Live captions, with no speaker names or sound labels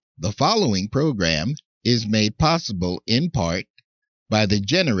The following program is made possible in part by the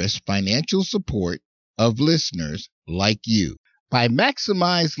generous financial support of listeners like you. By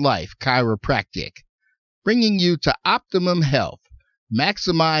Maximize Life Chiropractic, bringing you to optimum health.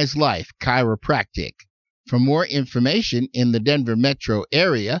 Maximize Life Chiropractic. For more information in the Denver metro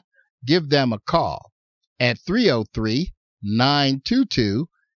area, give them a call at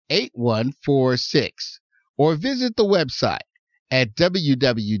 303-922-8146 or visit the website at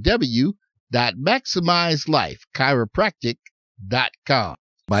www.maximizelifechiropractic.com.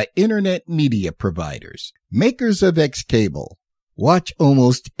 By internet media providers, makers of X Cable. Watch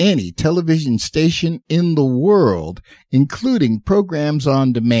almost any television station in the world, including programs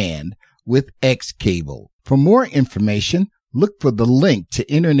on demand with X Cable. For more information, look for the link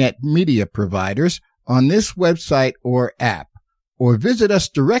to internet media providers on this website or app, or visit us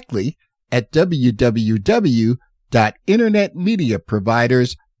directly at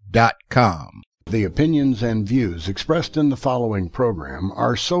www.internetmediaproviders.com. The opinions and views expressed in the following program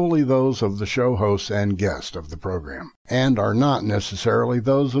are solely those of the show hosts and guests of the program, and are not necessarily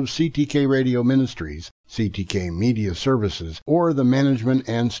those of CTK Radio Ministries, CTK Media Services, or the management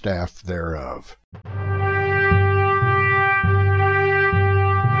and staff thereof.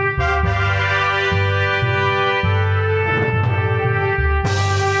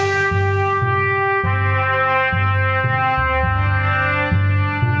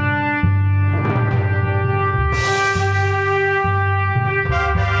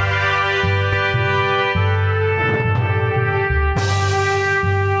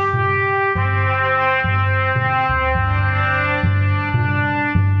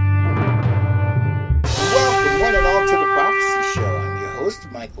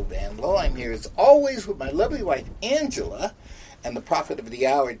 Michael Van Lowe. I'm here as always with my lovely wife Angela and the prophet of the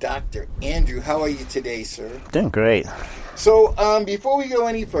hour, Dr. Andrew. How are you today, sir? Doing great. So before we go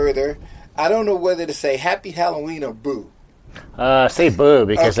any further, I don't know whether to say Happy Halloween or boo. Say boo,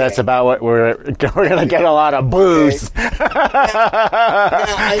 because that's about what we're going to get a lot of boos. Okay.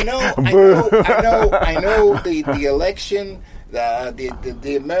 I know the election,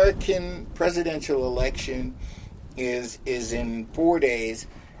 the American presidential election is in 4 days,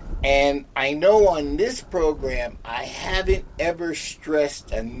 and I know on this program I haven't ever stressed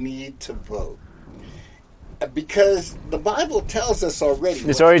a need to vote because the Bible tells us already.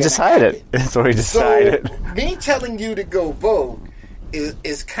 It's already decided. It's already decided. So me telling you to go vote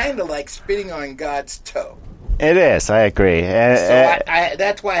is kind of like spitting on God's toe. It is. I agree.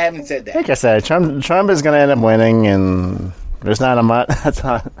 That's why I haven't said that. Like I said, Trump is going to end up winning, and there's not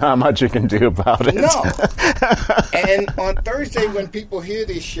much you can do about it. No. And on Thursday, when people hear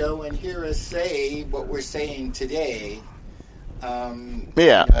this show and hear us say what we're saying today, they can be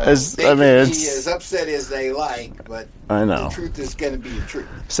as upset as they like, but I know the truth is going to be the truth.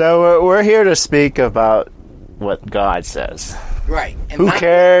 So we're here to speak about what God says. Right. And who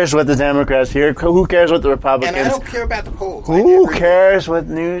cares what the Democrats hear? Who cares what the Republicans? And I don't care about the polls. Who cares what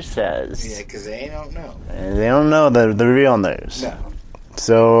news says? Yeah, because they don't know. And they don't know the real news. No.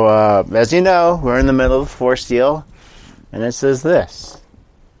 So, as you know, we're in the middle of the fourth seal, and it says this.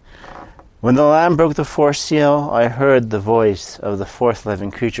 When the Lamb broke the fourth seal, I heard the voice of the fourth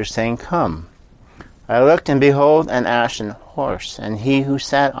living creature saying, "Come." I looked, and behold, an ashen horse, and he who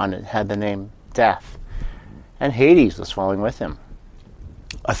sat on it had the name Death, and Hades was following with him.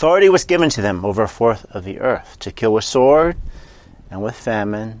 Authority was given to them over a fourth of the earth, to kill with sword, and with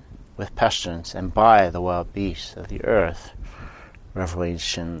famine, with pestilence, and by the wild beasts of the earth.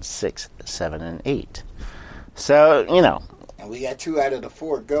 Revelation 6, 7, and 8. So, And we got 2 out of the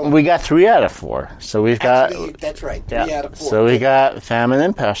 4 going. We got 3 out of 4. So we've Actually, that's right, 3 out of 4. So we got famine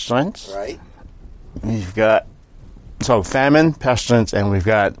and pestilence. Right. We've got famine, pestilence, and we've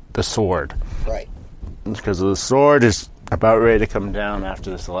got the sword. Right. Because the sword is about ready to come down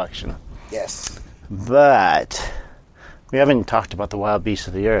after this election. Yes. But we haven't talked about the wild beasts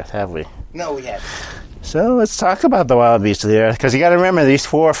of the earth, have we? No, we haven't. So let's talk about the wild beasts of the earth, because you got to remember these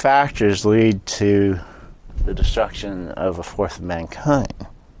 4 factors lead to the destruction of a fourth of mankind.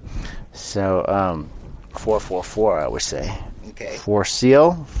 So 444, I would say. Okay. 4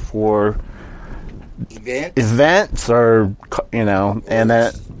 seal, 4 events, or and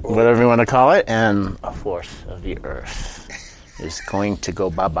then whatever you want to call it, and a fourth of the earth is going to go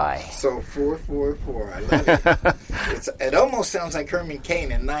bye-bye. So 444, I love it. It almost sounds like Herman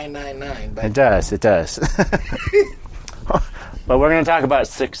Cain in 999. But It does. But we're going to talk about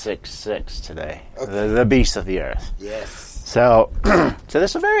 666 today, okay. the beast of the earth. Yes. So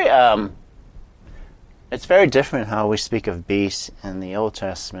this is very it's very different how we speak of beasts in the Old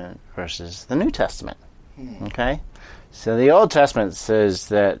Testament versus the New Testament. Okay? So the Old Testament says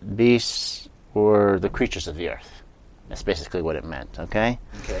that beasts were the creatures of the earth. That's basically what it meant, okay?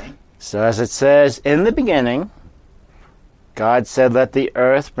 Okay. So as it says, in the beginning, God said, let the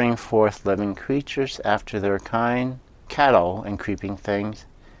earth bring forth living creatures after their kind, cattle and creeping things,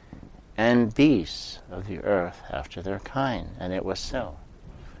 and beasts of the earth after their kind. And it was so.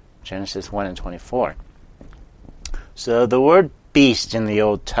 Genesis 1 and 24. So the word beast in the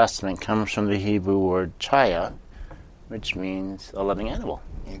Old Testament comes from the Hebrew word chaya, which means a living animal.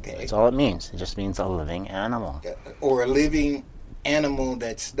 Okay. That's all it means. It just means a living animal. Or a living animal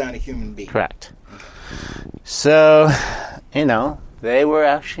that's not a human being. Correct. Okay. So, they were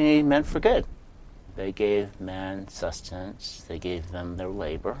actually meant for good. They gave man sustenance. They gave them their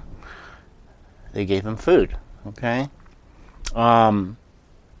labor. They gave them food. Okay? And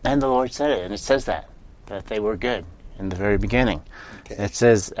the Lord said it, and it says that they were good in the very beginning. Okay. It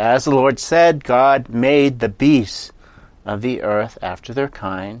says, as the Lord said, God made the beasts of the earth after their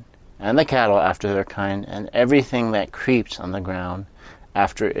kind, and the cattle after their kind, and everything that creeps on the ground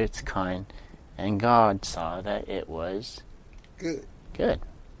after its kind. And God saw that it was good. Good.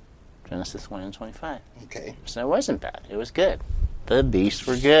 Genesis 1 and 25. Okay. So it wasn't bad. It was good. The beasts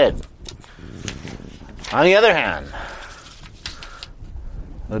were good. On the other hand,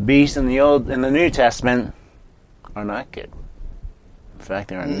 the beasts in the New Testament are not good. In fact,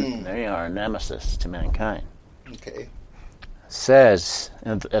 they are a nemesis to mankind. Okay. Says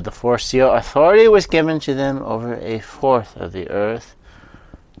at the fourth seal, authority was given to them over a fourth of the earth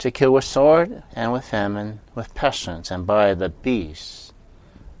to kill with sword and with famine, with pestilence, and by the beasts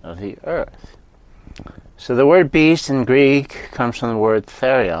of the earth. So the word beast in Greek comes from the word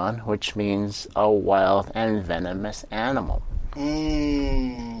therion, which means a wild and venomous animal.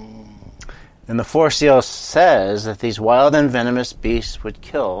 And the fourth seal says that these wild and venomous beasts would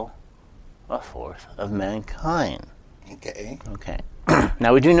kill a fourth of mankind. Okay.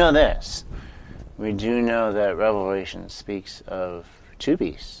 Now we do know this. We do know that Revelation speaks of two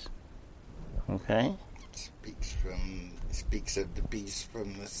beasts. Okay? Speaks of the beast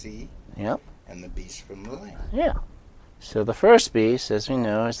from the sea. Yep. And the beast from the land. Yeah. So the first beast, as we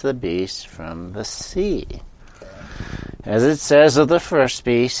know, is the beast from the sea. Okay. As it says of the first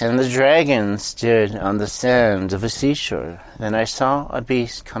beast, and the dragon stood on the sand of the seashore. Then I saw a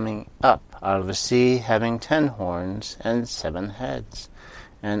beast coming up out of the sea, having 10 horns and 7 heads.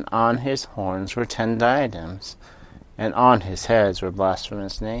 And on his horns were 10 diadems, and on his heads were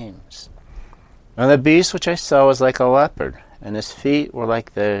blasphemous names. And the beast which I saw was like a leopard, and his feet were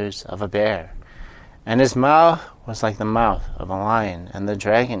like those of a bear. And his mouth was like the mouth of a lion, and the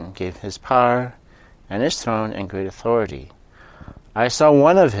dragon gave his power and his throne and great authority. I saw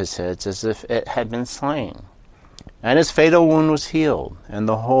one of his heads as if it had been slain, and his fatal wound was healed, and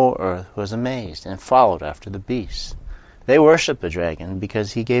the whole earth was amazed, and followed after the beast. They worshipped the dragon,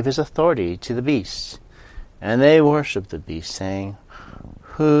 because he gave his authority to the beast. And they worshipped the beast, saying,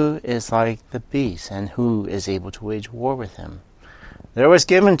 who is like the beast, and who is able to wage war with him? There was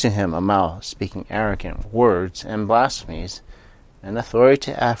given to him a mouth speaking arrogant words and blasphemies, and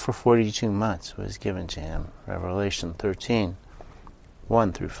authority to act for 42 months was given to him. Revelation 13,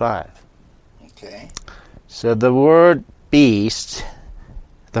 1 through 5. Okay. So the word beast,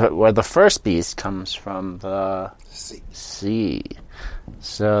 the first beast comes from the sea.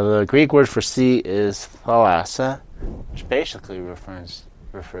 So the Greek word for sea is thalassa, which basically refers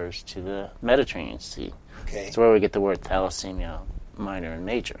to the Mediterranean Sea. Okay. That's where we get the word thalassemia, minor and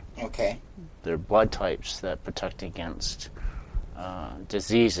major. Okay. They're blood types that protect against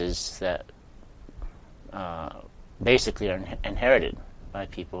diseases that basically are inherited by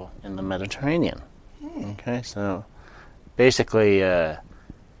people in the Mediterranean. Okay, so basically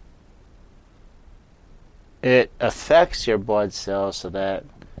it affects your blood cells so that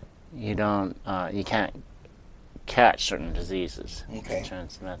you can't catch certain diseases and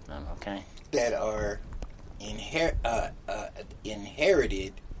transmit them. Okay, that are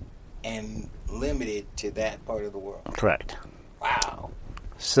inherited and limited to that part of the world. Correct. Wow.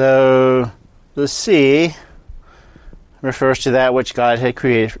 So the sea refers to that which God had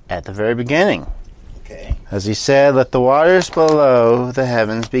created at the very beginning. Okay. As he said, let the waters below the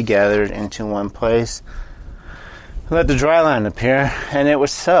heavens be gathered into one place. Let the dry land appear, and it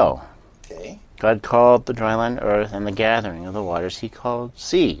was so. Okay. God called the dry land earth, and the gathering of the waters he called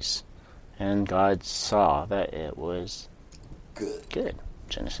seas. And God saw that it was good.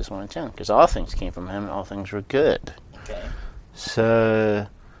 Genesis 1 and 10. Because all things came from him, and all things were good. Okay. So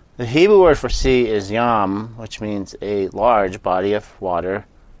the Hebrew word for sea is yam, which means a large body of water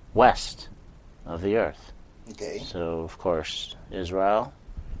west of the earth. Okay. So, of course, Israel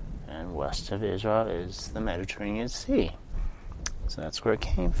and west of Israel is the Mediterranean Sea. So that's where it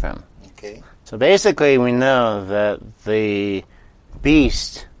came from. Okay. So basically we know that the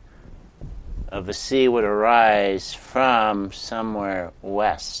beast of the sea would arise from somewhere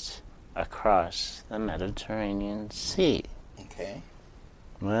west across the Mediterranean Sea. Okay.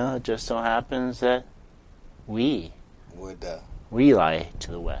 Well, it just so happens that we lie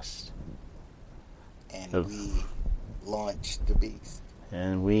to the west. And we launched the beast.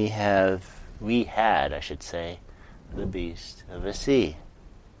 And we had, I should say, the beast of the sea.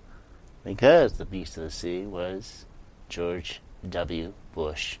 Because the beast of the sea was George W.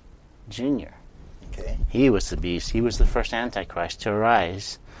 Bush Jr. Okay. He was the beast. He was the first Antichrist to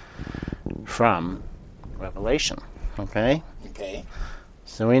arise from Revelation. Okay? Okay.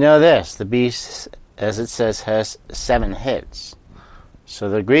 So we know this. The beast, as it says, has 7 heads. So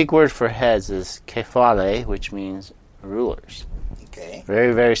the Greek word for heads is kephale, which means rulers. Okay.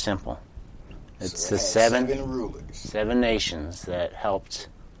 Very, very simple. It's so the 7 rulers. 7 nations that helped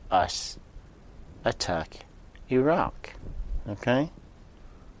us attack Iraq. Okay?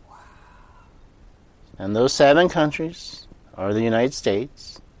 Wow. And those 7 countries are the United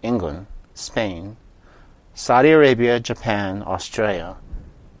States, England, Spain, Saudi Arabia, Japan, Australia,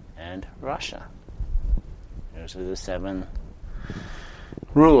 and Russia. Those are the 7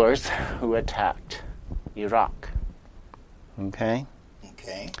 rulers who attacked Iraq. Okay?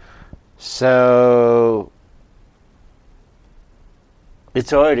 Okay. So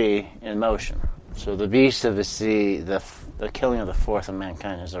it's already in motion. So the beast of the sea, the killing of the fourth of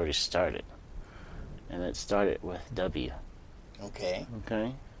mankind has already started. And it started with W. Okay.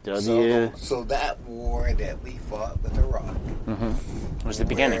 Okay? W. So that war that we fought with Iraq was the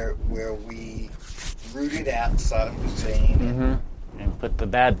beginning. Where we rooted out Saddam Hussein. And put the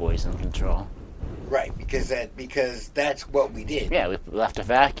bad boys in control. Right, because that's what we did. Yeah, we left a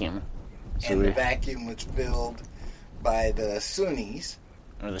vacuum. So and the vacuum was filled by the Sunnis.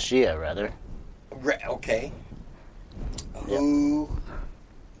 Or the Shia, rather. Okay. Who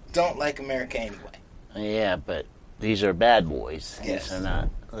don't like America anyway. Yeah, but these are bad boys. Yes. These are not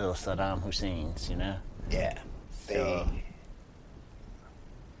little Saddam Husseins, you know? Yeah. Yeah.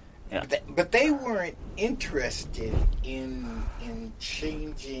 But they weren't interested in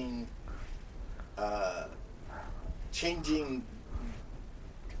changing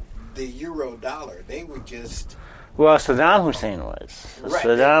the euro dollar. They were just... Well, Saddam Hussein was. Right.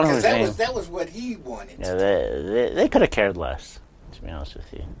 Saddam Hussein. That was what he wanted. Yeah, they could have cared less, to be honest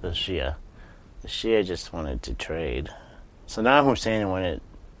with you. The Shia just wanted to trade. Saddam Hussein wanted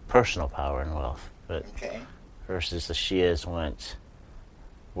personal power and wealth, but versus the Shias want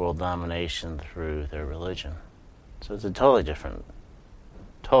world domination through their religion. So it's a totally different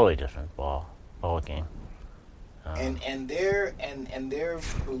ball game. And their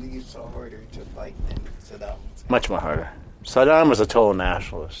beliefs are harder to fight than Saddam. Much more harder. Saddam was a total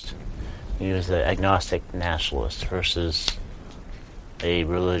nationalist. He was an agnostic nationalist versus a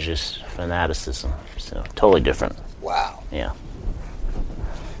religious fanaticism. So totally different. Wow. Yeah.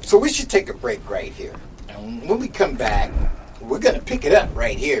 So we should take a break right here. And when we come back, we're going to pick it up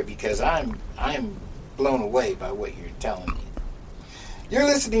right here because I'm blown away by what you're telling me. You're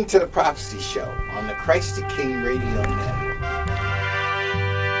listening to The Prophecy Show on the Christ the King Radio Network.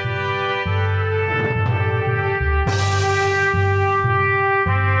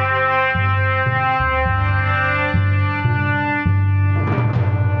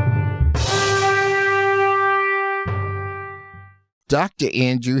 Dr.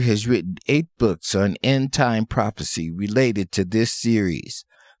 Andrew has written 8 books on end-time prophecy related to this series.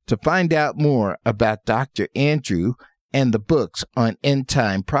 To find out more about Dr. Andrew and the books on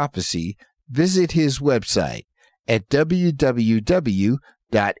end-time prophecy, visit his website at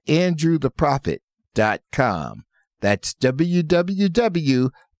www.andrewtheprophet.com. That's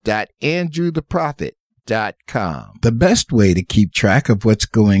www.andrewtheprophet.com. The best way to keep track of what's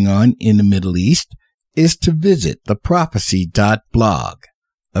going on in the Middle East is to visit theprophecy.blog.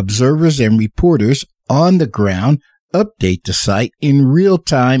 Observers and reporters on the ground update the site in real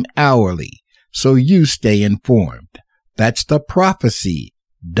time hourly, so you stay informed. That's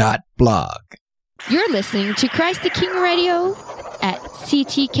theprophecy.blog. You're listening to Christ the King Radio at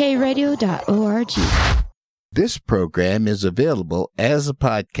ctkradio.org. This program is available as a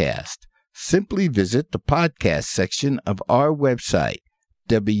podcast. Simply visit the podcast section of our website,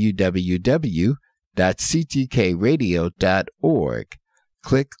 www.ctkradio.org.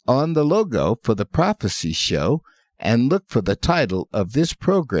 Click on the logo for the Prophecy Show and look for the title of this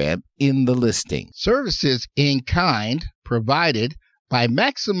program in the listing. Services in kind provided by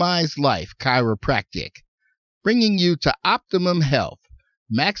Maximize Life Chiropractic, bringing you to optimum health.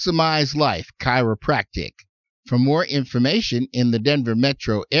 Maximize Life Chiropractic. For more information in the Denver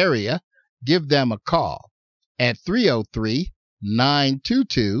metro area, give them a call at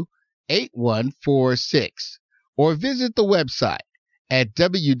 303-922-8146 or visit the website at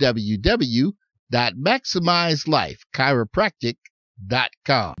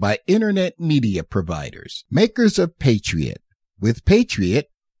www.maximizelifechiropractic.com. By Internet Media Providers, makers of Patriot. With Patriot,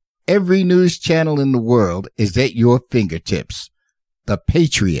 every news channel in the world is at your fingertips. The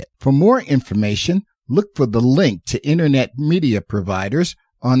Patriot. For more information, look for the link to Internet Media Providers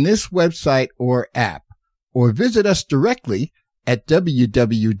on this website or app, or visit us directly at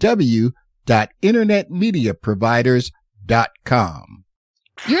www.internetmediaproviders.com.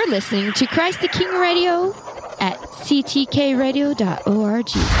 You're listening to Christ the King Radio at ctkradio.org.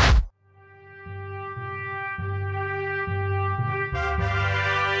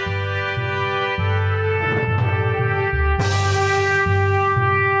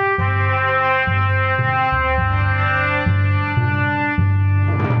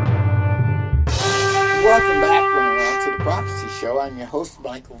 Welcome back, everyone, to the Prophecy Show. I'm your host,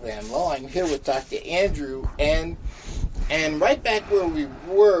 Michael Van Lowe. I'm here with Dr. Andrew, and right back where we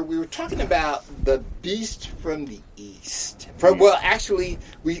were talking about the beast from the east. Well, actually,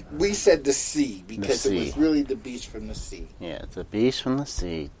 we said the sea, because it was really the beast from the sea. Yeah, the beast from the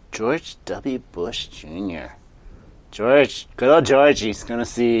sea. George W. Bush Jr. Good old Georgie's going to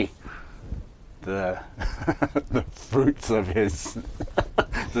see the fruits of his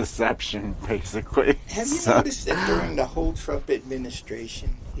deception, basically. Have you noticed that during the whole Trump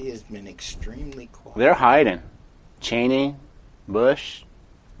administration, he has been extremely quiet? They're hiding. Cheney, Bush,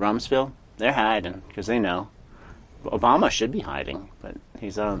 Rumsfeld, they're hiding because they know. Obama should be hiding, but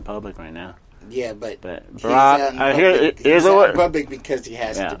he's out in public right now. Yeah, but Barack, he's out in public because he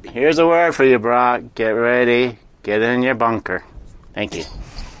has to be. Here's a word for you, Barack. Get ready. Get in your bunker. Thank you.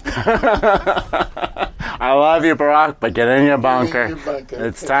 I love you, Barack, but get in your bunker.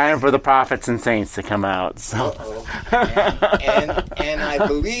 It's time for the prophets and saints to come out. So. and I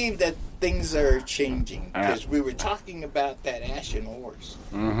believe that things are changing, because we were talking about that ashen horse.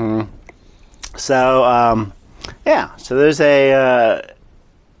 Mm-hmm. So, so there's a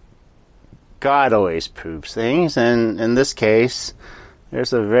God always proves things, and in this case,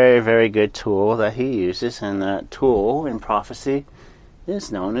 there's a very, very good tool that he uses, and that tool in prophecy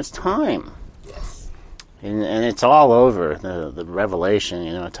is known as time. Yes. And it's all over the Revelation.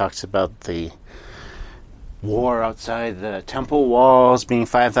 It talks about the war outside the temple walls being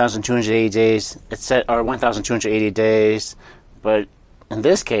 5,280 days. It said, or 1,280 days. But in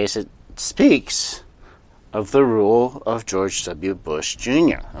this case, it speaks of the rule of George W. Bush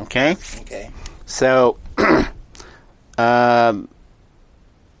Jr. Okay? Okay. So, a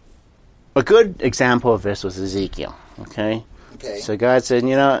good example of this was Ezekiel. Okay? Okay. So God said,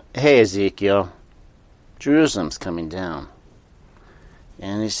 hey, Ezekiel, Jerusalem's coming down.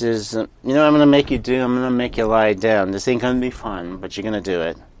 And he says, I'm going to make you do? I'm going to make you lie down. This ain't going to be fun, but you're going to do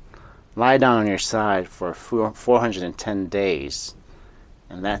it. Lie down on your side for 410 days.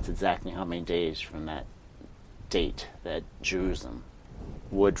 And that's exactly how many days from that date that Jerusalem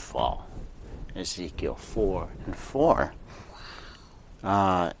would fall. Ezekiel 4:4.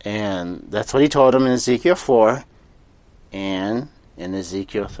 And that's what he told him in Ezekiel 4. And in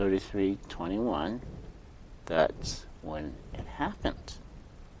Ezekiel 33:21, that's when it happened.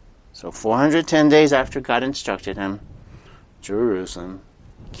 So 410 days after God instructed him, Jerusalem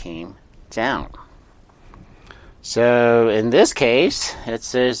came down. So in this case, it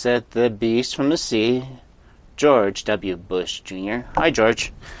says that the beast from the sea, George W. Bush Jr., hi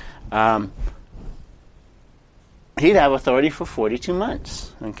George, he'd have authority for 42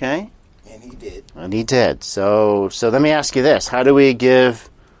 months, okay? And he did. And he did. So let me ask you this. How do we give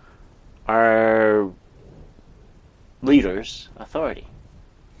our leaders authority?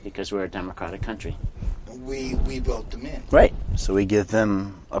 Because we're a democratic country. We vote them in. Right. So we give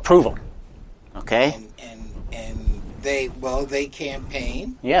them approval. Okay? And they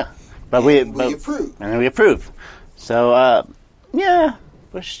campaign. Yeah. But we approve. And we approve. So,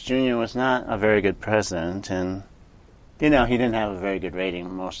 Bush Jr. was not a very good president, and he didn't have a very good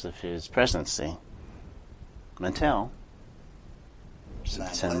rating most of his presidency until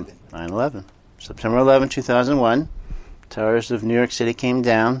 9/11. September 11, 2001, towers of New York City came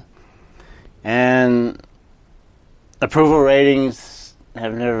down, and approval ratings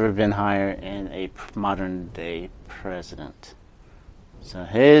have never been higher in a modern-day president. So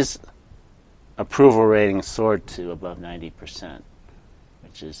his approval rating soared to above 90%,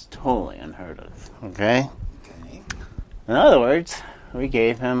 which is totally unheard of. Okay? In other words, we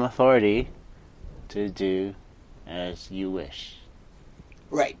gave him authority to do as you wish.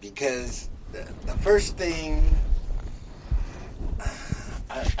 Right, because the first thing,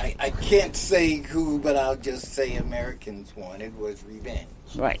 I can't say who, but I'll just say Americans wanted was revenge.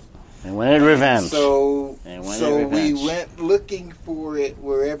 Right. They wanted revenge. So we went looking for it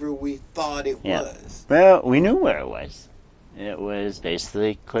wherever we thought it was. Well, we knew where it was. It was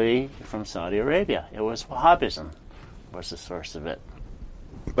basically from Saudi Arabia. It was Wahhabism was the source of it.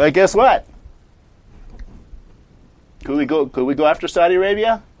 But guess what? Could we go after Saudi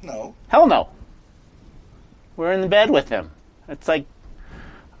Arabia? No. Hell no. We're in the bed with them. It's like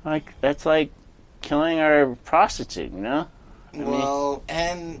that's like killing our prostitute, you know? Well,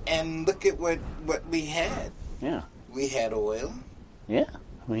 and look at what we had. Yeah. We had oil. Yeah.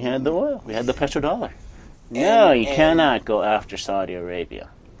 We had the oil. We had the petrodollar. No, you cannot go after Saudi Arabia.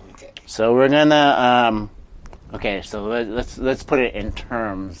 Okay. So we're gonna so let's put it in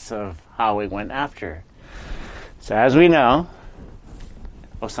terms of how we went after. So as we know,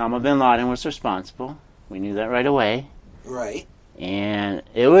 Osama bin Laden was responsible. We knew that right away. Right. And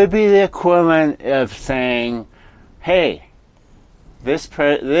it would be the equivalent of saying, "Hey, this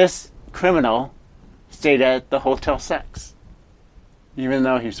criminal stayed at the Hotel 6, even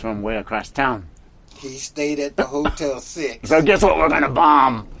though he's from way across town. He stayed at the Hotel 6. So guess what? We're gonna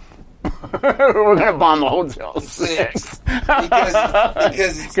bomb. We're gonna bomb the Hotel 6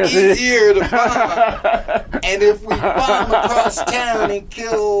 because it's easier to bomb. And if we bomb across town and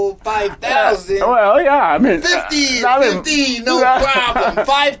kill 5,000, well, yeah, I mean 50, no problem.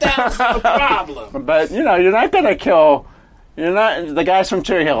 5,000, no problem. But you're not gonna kill. You're not the guys from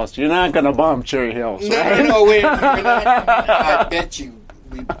Cherry Hills. You're not gonna bomb Cherry Hills. Right? No, wait. We're not, I bet you.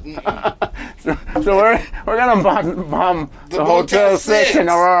 So we're gonna bomb the Hotel 6 in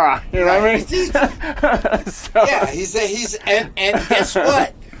Aurora. You know what I mean? Yeah, he's and guess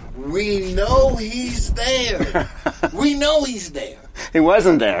what? We know he's there. We know he's there. He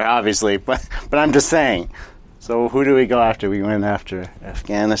wasn't there, obviously, but I'm just saying. So who do we go after? We went after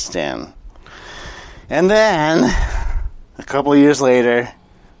Afghanistan, and then a couple of years later,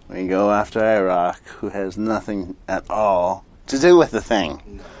 we go after Iraq, who has nothing at all to do with the thing.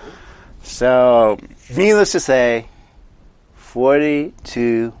 No. So, needless to say,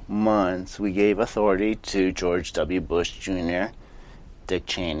 42 months we gave authority to George W. Bush Jr., Dick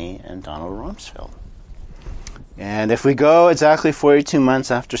Cheney, and Donald Rumsfeld. And if we go exactly 42 months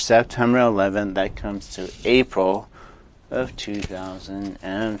after September 11, that comes to April of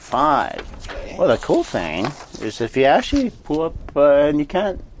 2005. Okay. Well, the cool thing is if you actually pull up, and you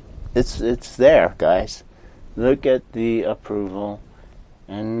can't, it's there, guys. Look at the approval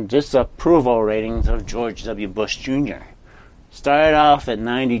and disapproval ratings of George W. Bush Jr. Started off at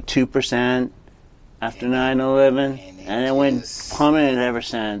 92% after 9/11, and it went plummeted ever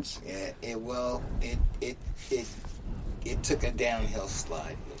since. Yeah, it took a downhill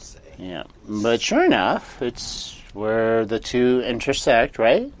slide, we'll say. Yeah, but sure enough, it's where the two intersect,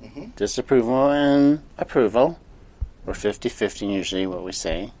 right? Mm-hmm. Disapproval and approval, or 50-50 usually what we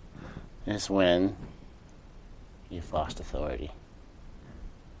say, is when you've lost authority.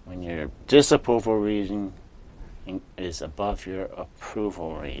 When your disapproval rating is above your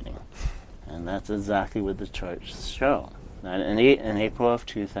approval rating. And that's exactly what the charts show. That in April of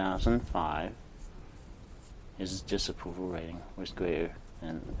 2005, his disapproval rating was greater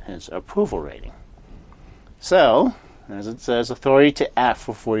than his approval rating. So, as it says, authority to act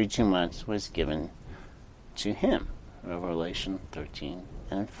for 42 months was given to him. Revelation 13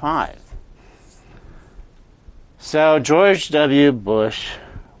 and 5. So George W. Bush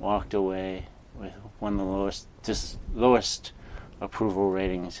walked away with one of the lowest approval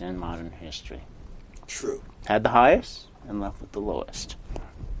ratings in modern history. True. Had the highest and left with the lowest.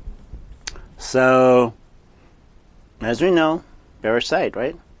 So, as we know, parasite,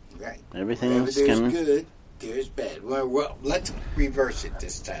 right? Right. Everything's Wherever there's good, there's bad. Well, let's reverse it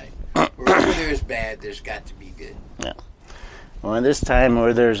this time. Wherever there's bad, there's got to be good. Yeah. Well, this time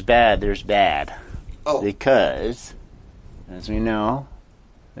where there's bad, there's bad. Oh. Because, as we know,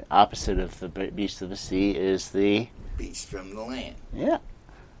 the opposite of the beast of the sea is the beast from the land. Yeah.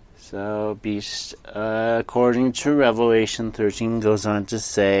 So, beast, according to Revelation 13, goes on to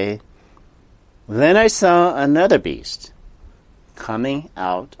say, "Then I saw another beast coming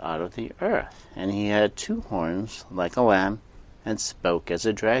out of the earth, and he had 2 horns like a lamb, and spoke as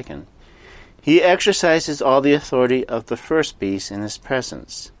a dragon. He exercises all the authority of the first beast in his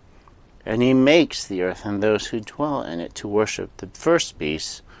presence. And he makes the earth and those who dwell in it to worship the first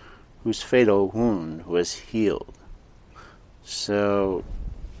beast, whose fatal wound was healed." So,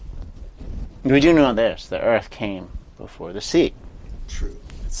 we do know this. The earth came before the sea. True.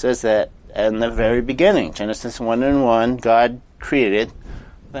 It says that in the very beginning, Genesis 1:1, God created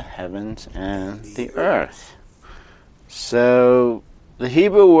the heavens and the earth. So the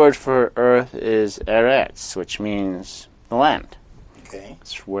Hebrew word for earth is eretz, which means the land. Okay.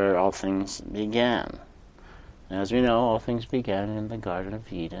 It's where all things began. And as we know, all things began in the Garden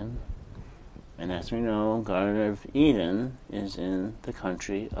of Eden. And as we know, Garden of Eden is in the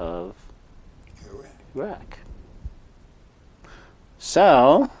country of Iraq.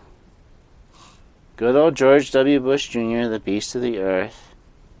 So, good old George W. Bush Jr., the beast of the earth,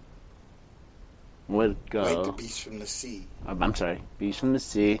 would go... Like the beast from the sea. I'm sorry, beast from the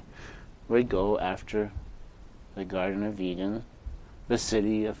sea would go after the Garden of Eden, the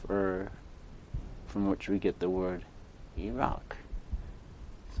city of Ur, from which we get the word Iraq.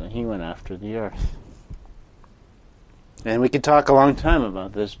 So he went after the earth. And we could talk a long time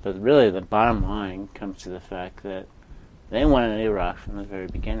about this, but really the bottom line comes to the fact that they wanted Iraq from the very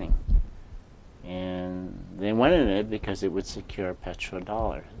beginning. And they wanted it because it would secure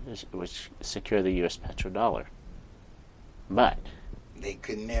petrodollar. It would secure the U.S. petrodollar. But they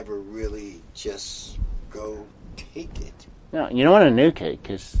could never really just go take it. No, you don't want to nuke it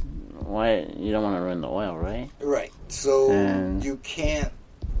because you don't want to ruin the oil, right? Right. So you can't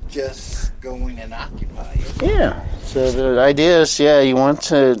just go in and occupy it. Yeah. So the idea is, you want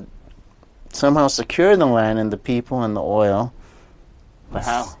to somehow secure the land and the people and the oil. But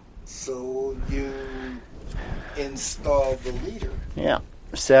how? So you install the leader. Yeah.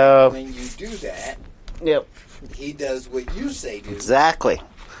 So when you do that, yep, he does what you say do. Exactly.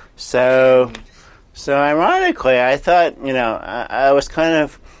 So ironically, I thought, I was kind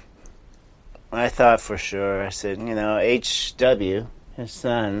of, I thought for sure, I said, H.W., his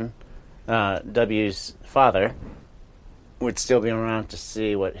son, W's father, would still be around to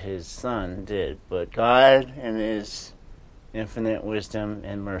see what his son did. But God, in his infinite wisdom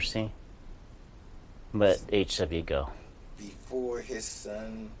and mercy, let H.W. go. Before his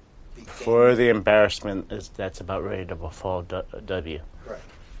son became... Before the embarrassment that's about ready to befall W. Right.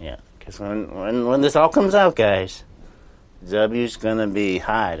 Yeah, because when this all comes out, guys, W's going to be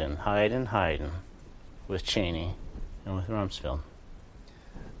hiding with Cheney and with Rumsfeld.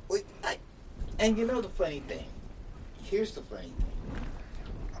 And you know the funny thing? Here's the funny thing.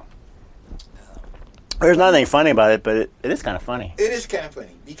 There's nothing funny about it, but it is kind of funny. It is kind of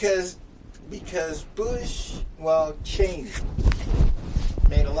funny because Bush, Cheney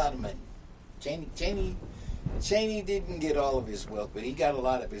made a lot of money. Cheney didn't get all of his wealth, but he got a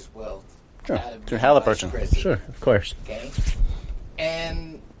lot of his wealth out of through Halliburton. Sure, of course. Okay,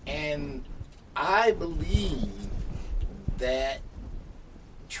 and I believe that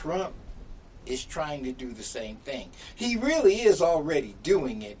Trump is trying to do the same thing. He really is already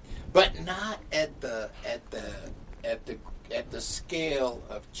doing it, but not at the scale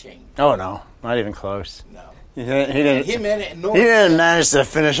of Cheney. Oh no, not even close. No. He didn't manage to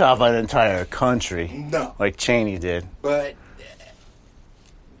finish off an entire country. No. Like Cheney did. But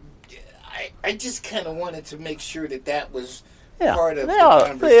I just kind of wanted to make sure that was part of the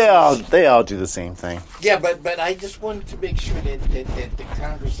conversation. They all do the same thing. Yeah, but I just wanted to make sure that the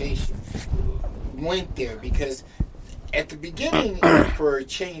conversation went there because at the beginning for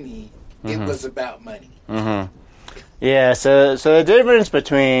Cheney, it was about money. Mm-hmm. Yeah, so the difference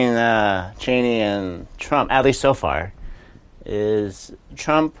between Cheney and Trump, at least so far, is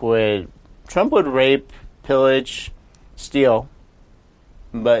Trump would rape, pillage, steal,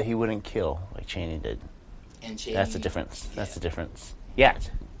 but he wouldn't kill like Cheney did. And Cheney, that's the difference. Yeah. That's the difference. Yet.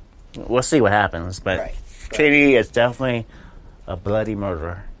 We'll see what happens, but right. Cheney is definitely a bloody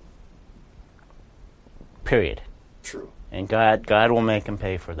murderer. Period. True. And God will make him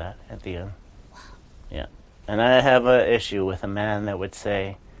pay for that at the end. Wow. Yeah. And I have an issue with a man that would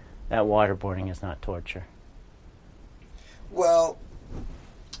say that waterboarding is not torture. Well,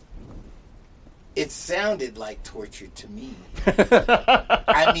 it sounded like torture to me.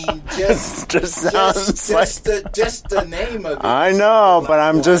 I mean, just the name of it. I know, but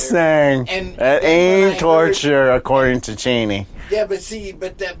I'm just saying that ain't torture according to Cheney. Yeah, but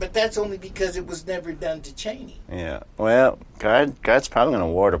that's only because it was never done to Cheney. Yeah. Well, God's probably going to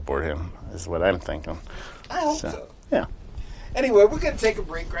waterboard him, is what I'm thinking. I hope so. Yeah. Anyway, we're going to take a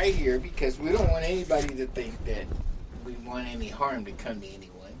break right here because we don't want anybody to think that we want any harm to come to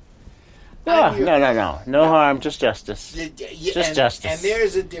anyone. No harm, just justice. Justice. And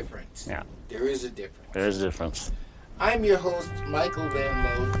there's a difference. Yeah. There is a difference. There is a difference. I'm your host, Michael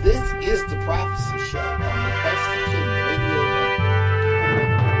Van Lowe. This is The Prophecy Show on the Christ the King Radio Network.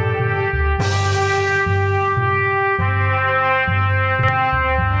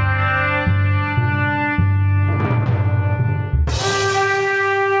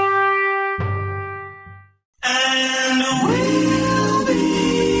 And we'll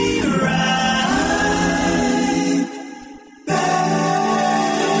be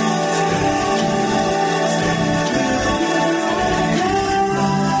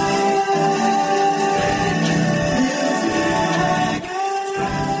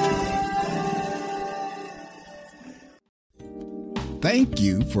Thank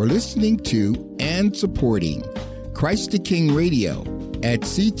you for listening to and supporting Christ the King Radio at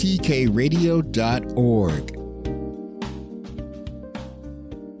ctkradio.org.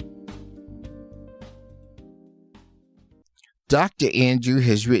 Dr. Andrew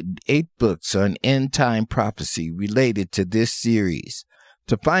has written 8 books on end-time prophecy related to this series.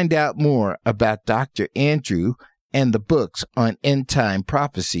 To find out more about Dr. Andrew and the books on end-time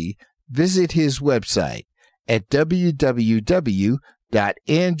prophecy, visit his website at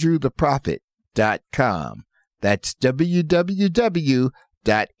www.andrewtheprophet.com. That's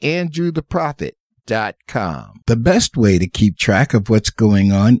www.andrewtheprophet.com. The best way to keep track of what's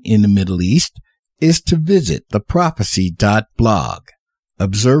going on in the Middle East is to visit theprophecy.blog.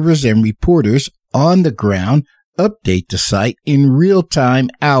 Observers and reporters on the ground update the site in real time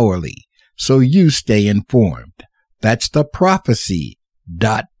hourly, so you stay informed. That's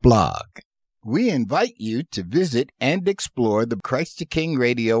theprophecy.blog. We invite you to visit and explore the Christ the King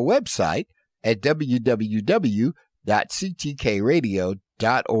Radio website at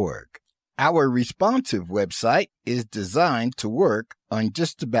www.ctkradio.org. Our responsive website is designed to work on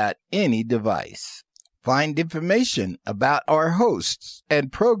just about any device. Find information about our hosts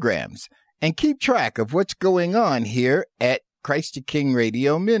and programs and keep track of what's going on here at Christ the King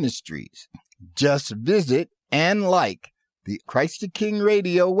Radio Ministries. Just visit and like the Christ the King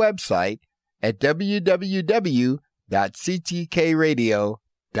Radio website at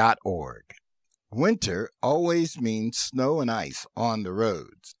www.ctkradio.org. Winter always means snow and ice on the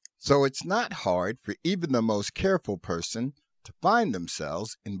roads, so it's not hard for even the most careful person to find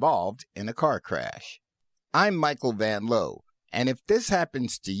themselves involved in a car crash. I'm Michael Van Lowe, and if this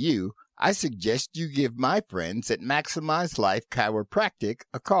happens to you, I suggest you give my friends at Maximize Life Chiropractic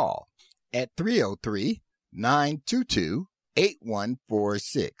a call at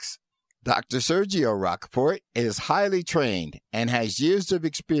 303-922-8146. Dr. Sergio Rockport is highly trained and has years of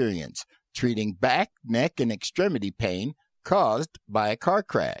experience treating back, neck, and extremity pain caused by a car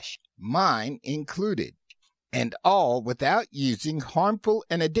crash, mine included, and all without using harmful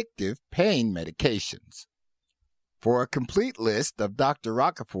and addictive pain medications. For a complete list of Dr.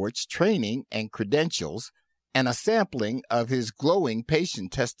 Rockport's training and credentials and a sampling of his glowing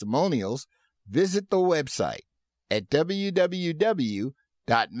patient testimonials, visit the website at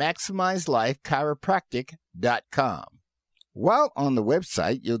www.maximizelifechiropractic.com. While on the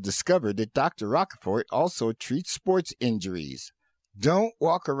website, you'll discover that Dr. Rockport also treats sports injuries. Don't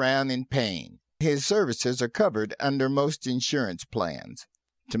walk around in pain. His services are covered under most insurance plans.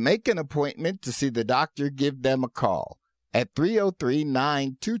 To make an appointment to see the doctor, give them a call at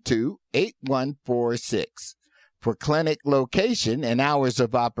 303-922-8146. For clinic location and hours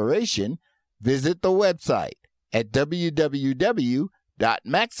of operation, visit the website at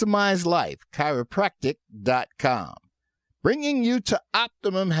www.maximizelifechiropractic.com. Bringing you to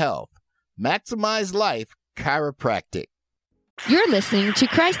optimum health, Maximize Life Chiropractic. You're listening to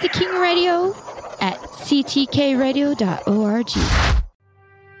Christ the King Radio at ctkradio.org.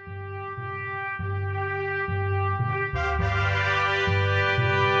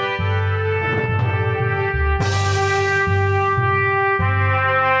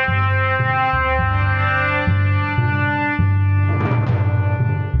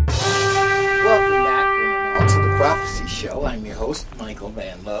 Prophecy Show. I'm your host, Michael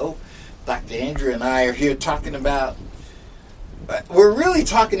Van Lowe. Dr. Andrew and I are here talking about, we're really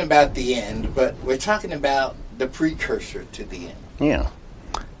talking about the end, but we're talking about the precursor to the end. Yeah.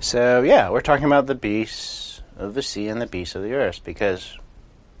 So, yeah, we're talking about the beasts of the sea and the beasts of the earth, because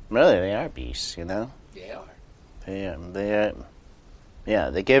really they are beasts, you know? They are.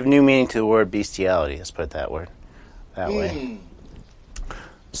 They give new meaning to the word bestiality, let's put that way.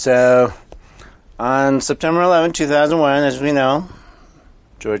 So, on September 11, 2001, as we know,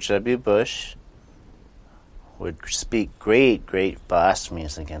 George W. Bush would speak great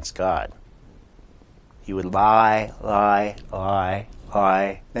blasphemies against God. He would lie,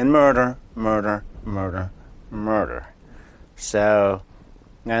 then murder. So,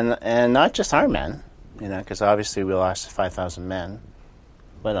 and not just our men, you know, because obviously we lost 5,000 men,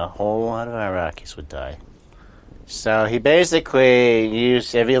 but a whole lot of Iraqis would die. So he basically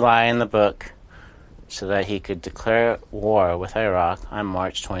used every lie in the book so that he could declare war with Iraq on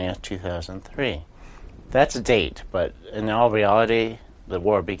March 20th, 2003. That's a date, but in all reality, the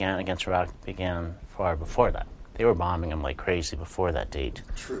war against Iraq began far before that. They were bombing them like crazy before that date.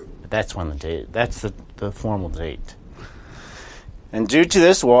 True. But that's the formal date. And due to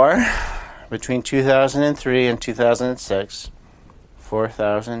this war, between 2003 and 2006,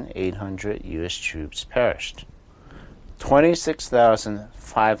 4,800 U.S. troops perished.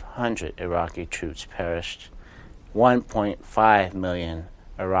 26,500 Iraqi troops perished, 1.5 million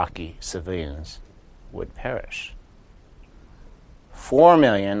Iraqi civilians would perish. 4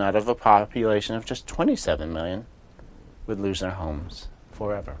 million out of a population of just 27 million would lose their homes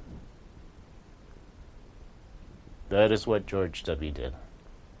forever. That is what George W. did.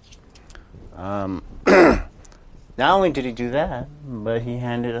 Not only did he do that, but he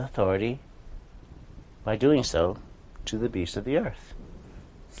handed authority, by doing so, to the beasts of the earth.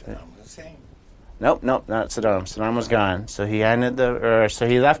 Saddam Hussein. Nope, not Saddam. Saddam was gone. So he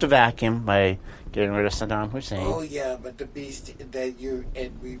he left a vacuum by getting rid of Saddam Hussein. Oh yeah, but the beast that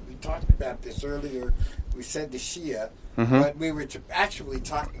we talked about this earlier. We said the Shia, but we were actually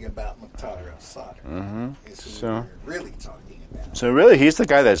talking about Muqtada al-Sadr. We were really talking about. So really, he's the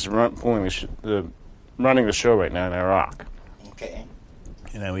guy that's running the show right now in Iraq. Okay.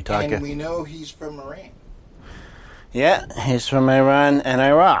 And we know he's from Iran. Yeah, he's from Iran and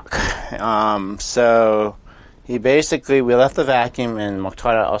Iraq. So we left the vacuum, and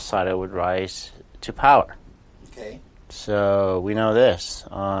Muqtada al-Sadr would rise to power. Okay. So we know this.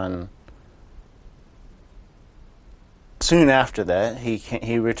 Soon after that,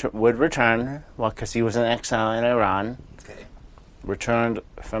 he would return, because he was in exile in Iran. Okay. Returned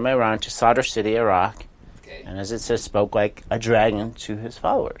from Iran to Sadr City, Iraq. Okay. And as it says, spoke like a dragon to his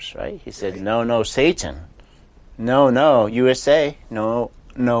followers, right? He said, no, Satan. No, USA. No,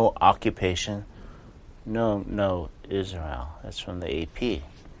 occupation. No, Israel. That's from the AP.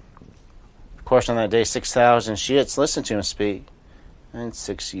 Of course, on that day, 6,000 Shiites listened to him speak, and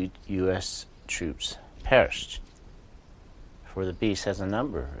 6 U.S. troops perished. For the beast has a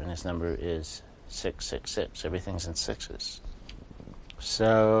number, and his number is 666. Everything's in sixes.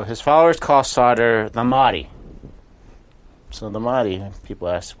 So his followers call Sadr the Mahdi. So the Mahdi, people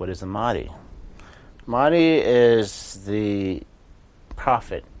ask, what is the Mahdi? Mahdi is the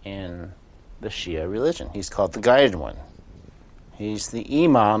prophet in the Shia religion. He's called the guided one. He's the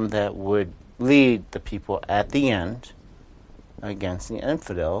imam that would lead the people at the end against the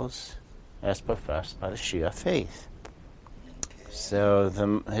infidels as professed by the Shia faith. So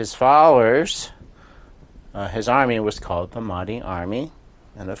his followers, his army was called the Mahdi army,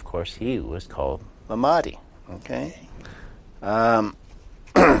 and of course he was called the Mahdi. Okay?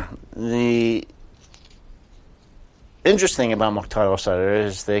 The interesting thing about Muqtada al-Sadr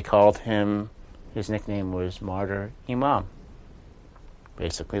is they called him, his nickname was Martyr Imam,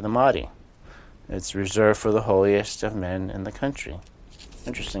 basically the Mahdi. It's reserved for the holiest of men in the country.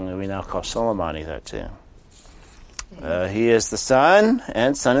 Interestingly, we now call Soleimani that too. He is the son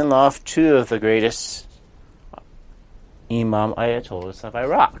and son-in-law of 2 of the greatest Imam Ayatollahs of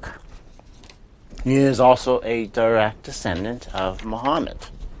Iraq. He is also a direct descendant of Muhammad.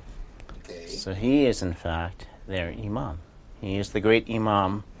 Okay. So he is, in fact, their Imam. He is the great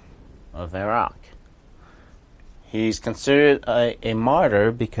Imam of Iraq. He's considered a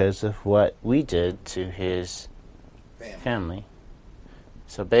martyr because of what we did to his family.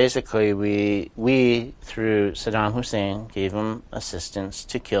 So basically, we through Saddam Hussein, gave him assistance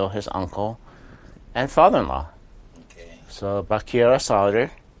to kill his uncle and father-in-law. Okay. So Bakir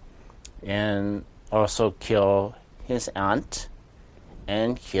al-Sadr, and also kill his aunt,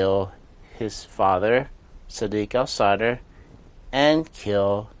 and kill his father, Sadiq al-Sadr, and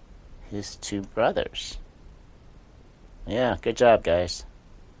kill his 2 brothers. Yeah, good job, guys.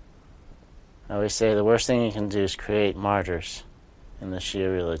 I always say the worst thing you can do is create martyrs in the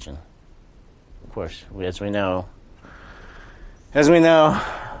Shia religion. Of course, as we know, our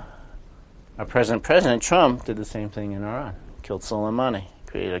President Trump did the same thing in Iran. Killed Soleimani.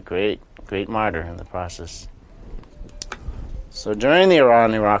 Created a great martyr in the process. So during the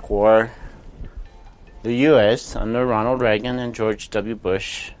Iran-Iraq War, the U.S., under Ronald Reagan and George W.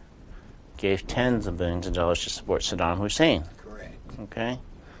 Bush, gave tens of billions of dollars to support Saddam Hussein. Correct. Okay?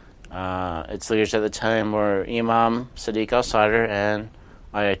 Its leaders at the time were Imam Sadiq al-Sadr and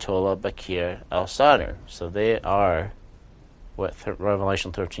Ayatollah Bakir al-Sadr. So they are what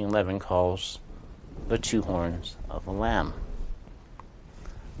Revelation 13:11 calls the 2 horns of a lamb.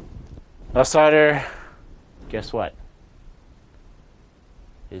 Al-Sadr, guess what?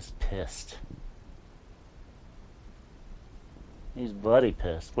 Is pissed. He's bloody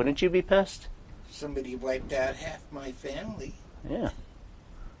pissed. Wouldn't you be pissed? Somebody wiped out half my family. Yeah.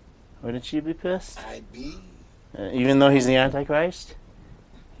 Wouldn't you be pissed? I'd be. Even though he's the Antichrist,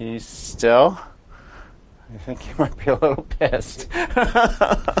 he's still. I think he might be a little pissed.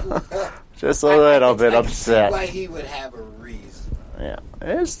 Just a little bit upset. I can see why he would have a reason. Yeah,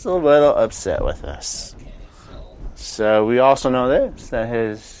 just a little upset with us. Okay, So we also know this, that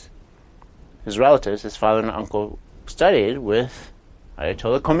his relatives, his father and uncle, studied with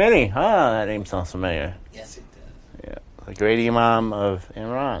Ayatollah Khomeini. That name sounds familiar. yes, it does. the great Imam of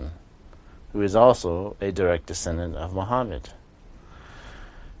Iran, who is also a direct descendant of Muhammad.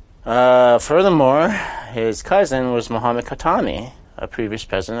 Furthermore, his cousin was Muhammad Khatami, a previous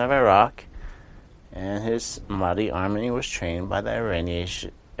president of Iraq, and his Mahdi army was trained by the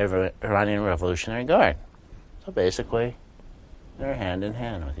Iranian Revolutionary Guard. So basically, they're hand in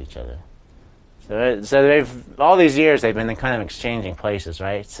hand with each other. So they've all these years they've been kind of exchanging places,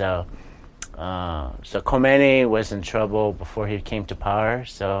 right? So Khomeini was in trouble before he came to power,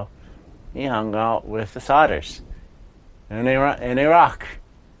 so he hung out with the Saudis in Iraq.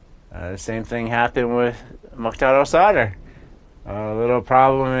 The same thing happened with Muqtada al-Sadr. A little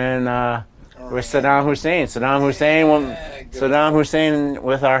problem with Saddam Hussein. Saddam Hussein,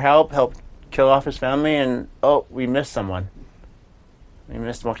 with our help, helped kill off his family, and we missed someone. We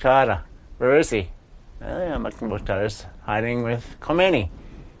missed Muqtada. Where is he? Muqtada's hiding with Khomeini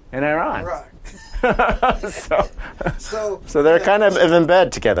in Iran. So they're kind of in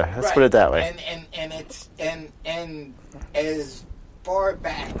bed together. Let's put it that way. And as far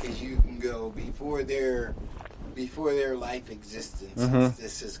back as you can go before their life existence,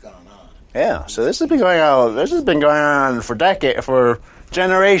 this has gone on. Yeah. So this has been going on. This has been going on for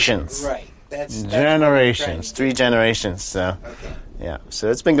generations. Right. That's generations. 3 generations. So. Okay. Yeah, so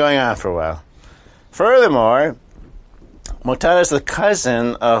it's been going on for a while. Furthermore, Muqtada is the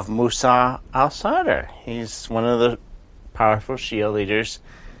cousin of Musa al-Sadr. He's one of the powerful Shia leaders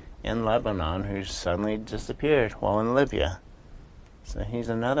in Lebanon who suddenly disappeared while in Libya. So he's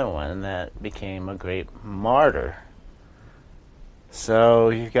another one that became a great martyr. So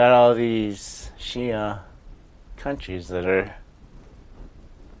you've got all these Shia countries that are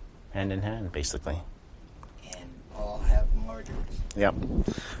hand in hand, basically. And all have martyrs. Yep.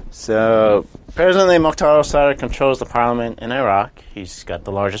 So, presently, Muqtada al-Sadr controls the parliament in Iraq. He's got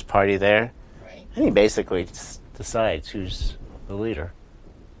the largest party there. Right. And he basically decides who's the leader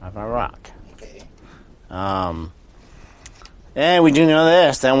of Iraq. Okay. And we do know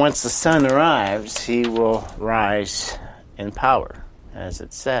this, that once the sun arrives, he will rise in power, as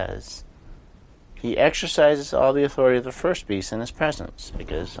it says. He exercises all the authority of the first beast in his presence,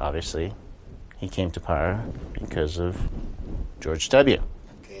 because, obviously, he came to power because of George W.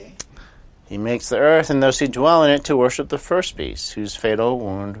 Okay. He makes the earth and those who dwell in it to worship the first beast, whose fatal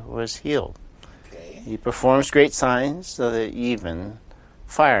wound was healed. Okay. He performs great signs, so that even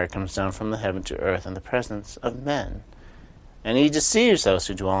fire comes down from the heaven to earth in the presence of men. And he deceives those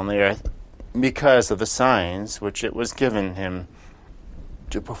who dwell on the earth because of the signs which it was given him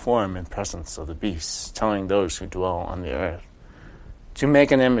to perform in presence of the beast, telling those who dwell on the earth to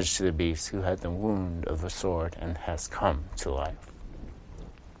make an image to the beast who had the wound of a sword and has come to life.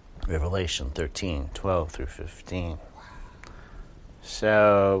 Revelation 13:12-15.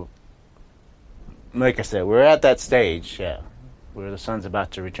 So, like I said, we're at that stage, where the sun's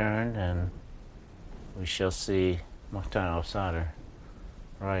about to return, and we shall see Muqtada al-Sadr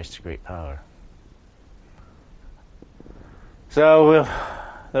rise to great power. So,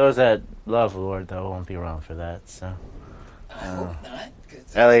 those that love the Lord, though, won't be around for that, so... I hope not.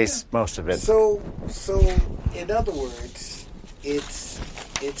 At least most of it. So in other words, it's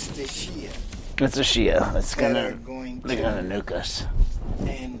the Shia. It's a Shia. They're going to nuke us.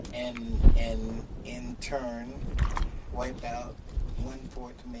 And in turn wipe out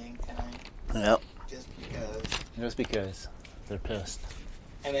 1/4 of mankind. Yep. Just because they're pissed.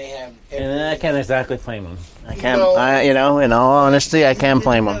 And they have. And I can't exactly blame them. I can't. In all honesty, I can't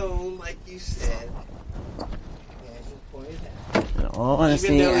blame them. Like you said. In all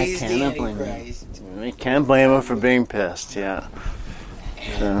honesty, I cannot blame them. We can't blame them for being pissed. Yeah.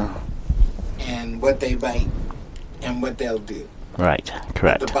 And what they bite, and what they'll do. Right.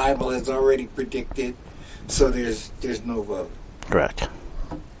 Correct. The Bible has already predicted, so there's no vote. Correct.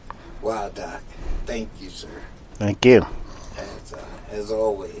 Wow, Doc. Thank you, sir. Thank you. As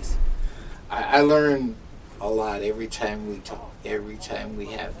always. I learn a lot every time we talk. Every time we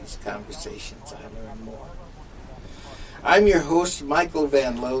have these conversations, I learn more. I'm your host, Michael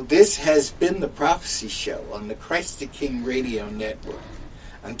Van Lowe. This has been The Prophecy Show on the Christ the King Radio Network.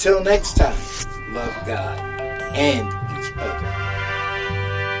 Until next time, love God and each other.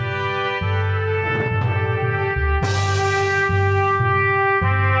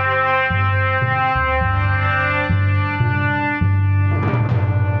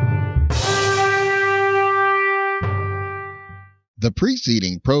 The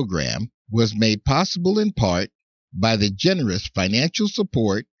preceding program was made possible in part by the generous financial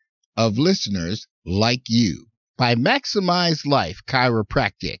support of listeners like you. By Maximize Life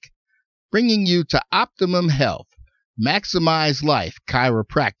Chiropractic, bringing you to optimum health. Maximize Life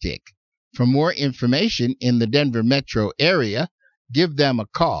Chiropractic. For more information in the Denver metro area, give them a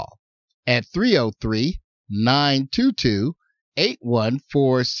call at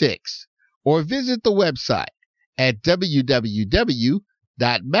 303-922-8146 or visit the website at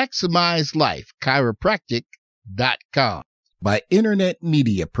www.maximizelifechiropractic.com. By internet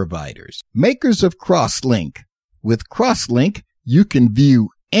media providers, makers of Crosslink. With Crosslink, you can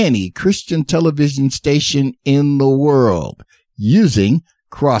view any Christian television station in the world using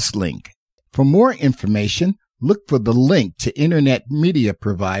Crosslink. For more information, look for the link to internet media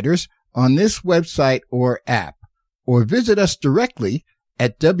providers on this website or app, or visit us directly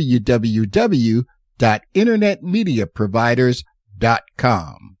at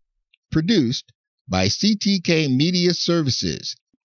www.internetmediaproviders.com. Produced by CTK Media Services